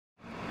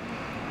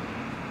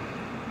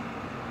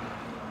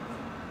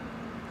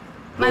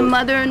My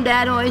mother and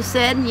dad always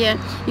said,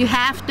 you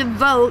have to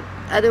vote,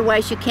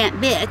 otherwise you can't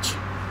bitch.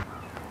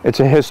 It's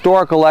a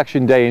historic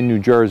election day in New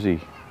Jersey.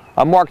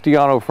 I'm Mark Di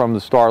Ionno from the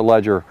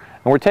Star-Ledger,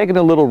 and we're taking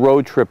a little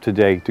road trip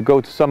today to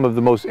go to some of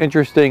the most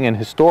interesting and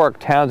historic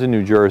towns in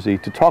New Jersey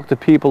to talk to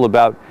people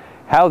about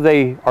how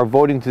they are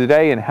voting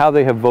today and how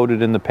they have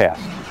voted in the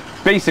past.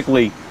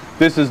 Basically,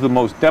 this is the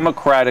most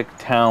democratic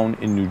town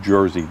in New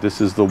Jersey.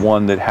 This is the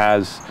one that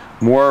has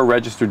more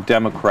registered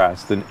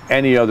Democrats than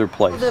any other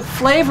place. The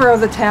flavor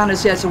of the town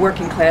is, yes, a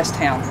working class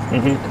town.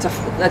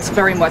 Mm-hmm. That's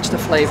very much the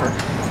flavor.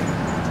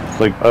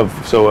 Like,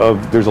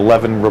 there's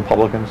 11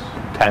 Republicans?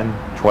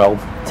 10? 12?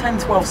 10,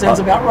 12 sounds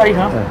about right,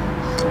 huh?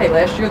 Yeah. Hey,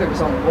 last year there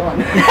was only one.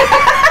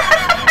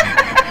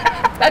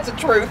 That's the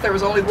truth. There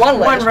was only one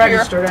last year. One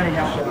registered,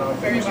 anyhow.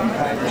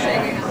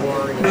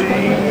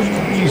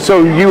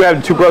 So you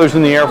have two brothers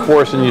in the Air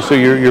Force, and so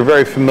you're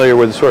very familiar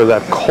with sort of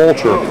that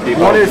culture.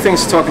 One of the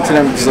things talking to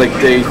them is like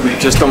they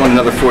just don't want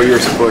another 4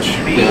 years of Bush.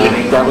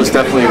 That was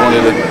definitely one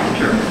of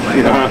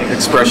the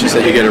expressions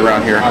that you get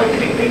around here.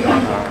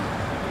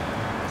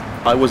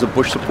 I was a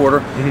Bush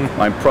supporter.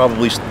 Mm-hmm. I'm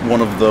probably one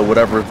of the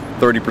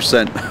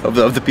 30%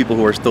 of the people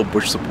who are still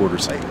Bush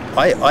supporters.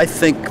 I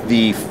think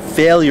the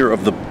failure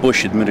of the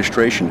Bush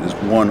administration is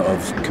one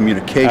of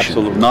communication,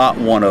 Absolutely. not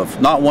one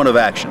of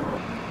action.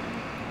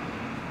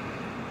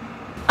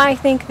 I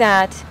think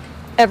that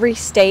every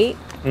state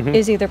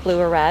is either blue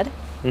or red,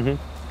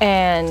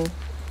 and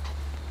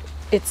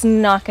it's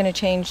not going to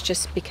change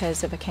just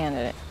because of a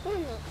candidate,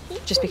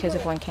 just because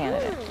of one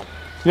candidate.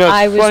 You know,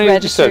 I was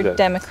registered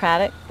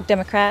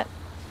Democrat,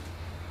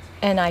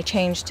 and I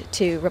changed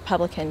to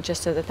Republican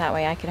just so that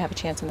way I could have a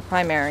chance in the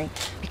primary,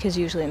 because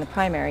usually in the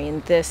primary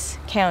in this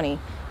county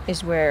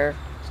is where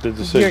the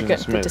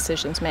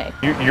decision's made.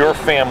 Your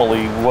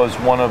family was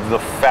one of the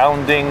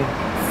founding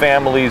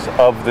families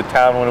of the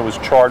town when it was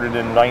chartered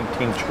in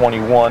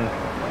 1921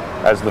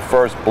 as the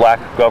first black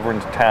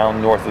governed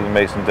town north of the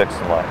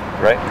Mason-Dixon line,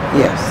 right?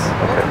 Yes.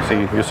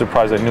 Okay, so you're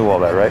surprised I knew all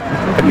that, right?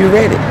 You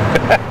read it.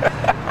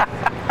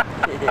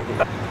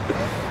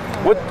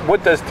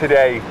 What does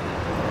today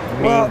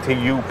mean to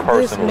you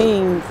personally? This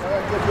means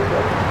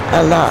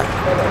a lot.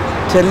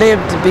 To live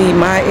to be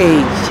my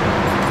age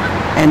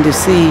and to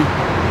see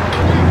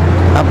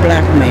a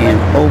black man,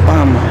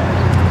 Obama,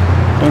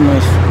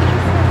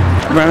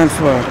 running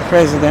for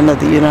president of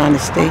the United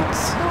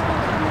States.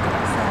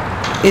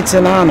 It's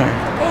an honor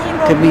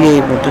to be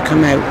able to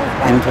come out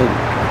and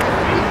vote.